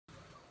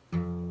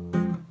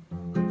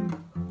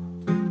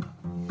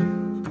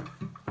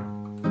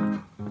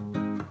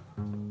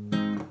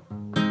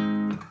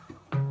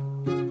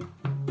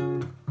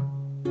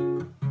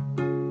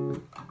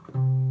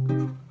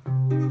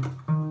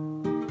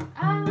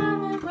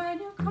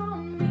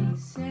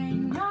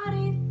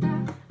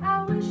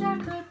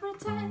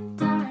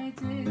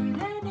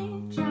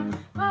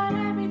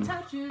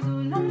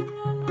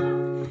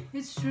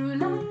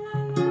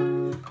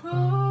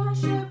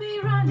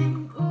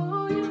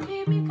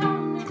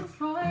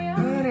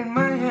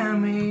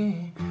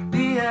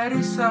that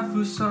it's hot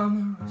for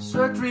summer,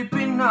 sweat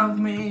dripping off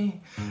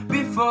me.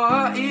 Before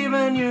I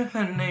even knew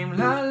her name,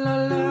 la la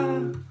la.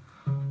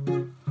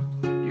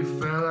 You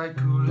felt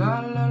like ooh la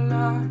la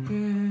la,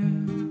 yeah.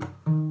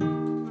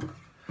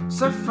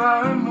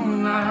 Sapphire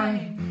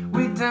moonlight,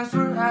 we danced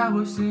for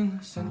hours in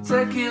the sun,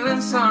 tequila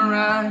and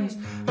sunrise.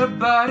 Her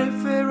body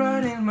fit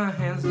right in my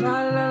hands,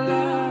 la la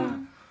la.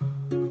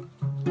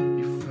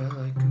 You felt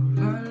like ooh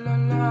la la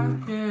la,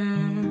 yeah.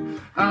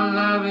 I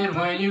love it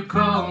when you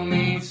call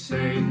me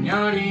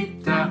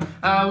Señorita.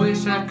 I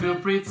wish I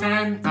could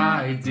pretend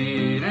I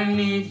didn't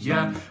need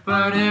ya,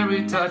 but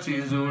every touch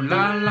is ooh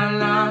la la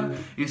la.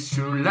 It's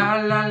true la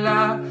la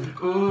la.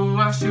 Ooh,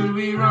 I should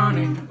be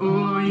running.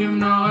 Ooh, you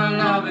know I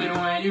love it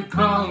when you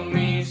call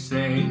me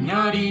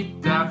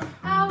Señorita.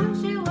 I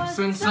wish it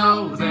wasn't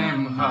so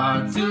damn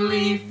hard to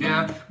leave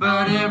ya,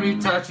 but every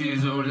touch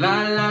is ooh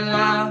la la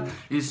la.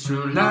 It's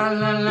true la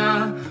la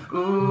la.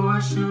 Ooh, I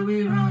should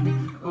be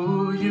running.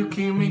 Ooh, you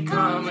keep me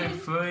coming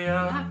for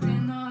ya. Locked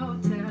in the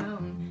hotel,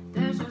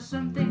 there's just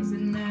some things that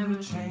never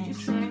change. You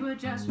say we're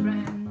just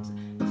friends,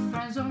 but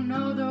friends don't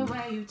know the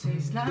way you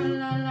taste, la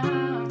la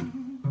la.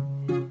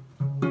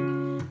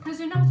 Cause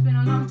you know it's been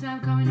a long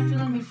time coming and you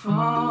let me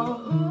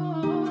fall.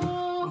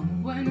 Ooh,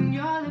 when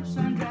your lips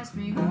undress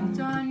me, hooked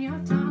on your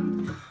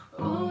tongue.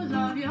 Ooh,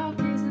 love, your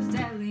kiss is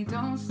deadly,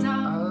 don't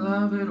stop. I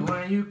love it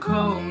when you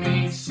call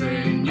me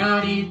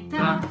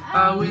Señorita.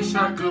 I wish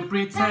I could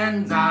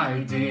pretend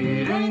I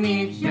didn't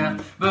need ya,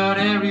 but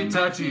every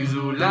touch is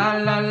ooh la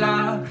la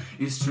la.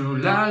 It's true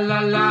la la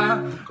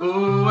la.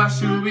 Ooh, I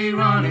should be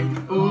running.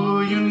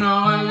 Ooh, you know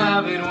I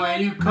love it when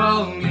you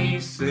call me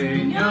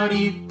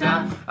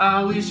Señorita.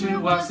 I wish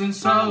it wasn't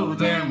so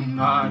damn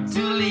hard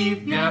to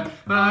leave ya,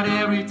 but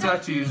every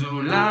touch is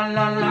ooh la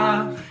la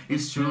la.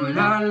 It's true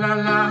la la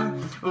la.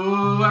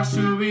 Ooh, I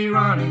should be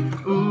running.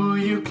 Ooh,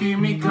 you keep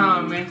me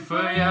coming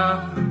for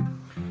ya.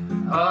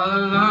 All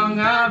along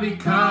I'll be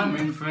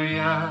coming for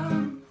ya,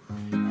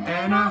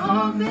 and I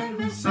hope it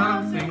means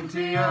something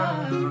to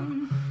ya.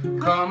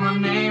 Call my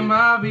name,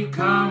 I'll be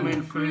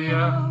coming for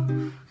ya,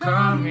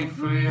 coming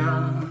for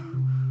ya.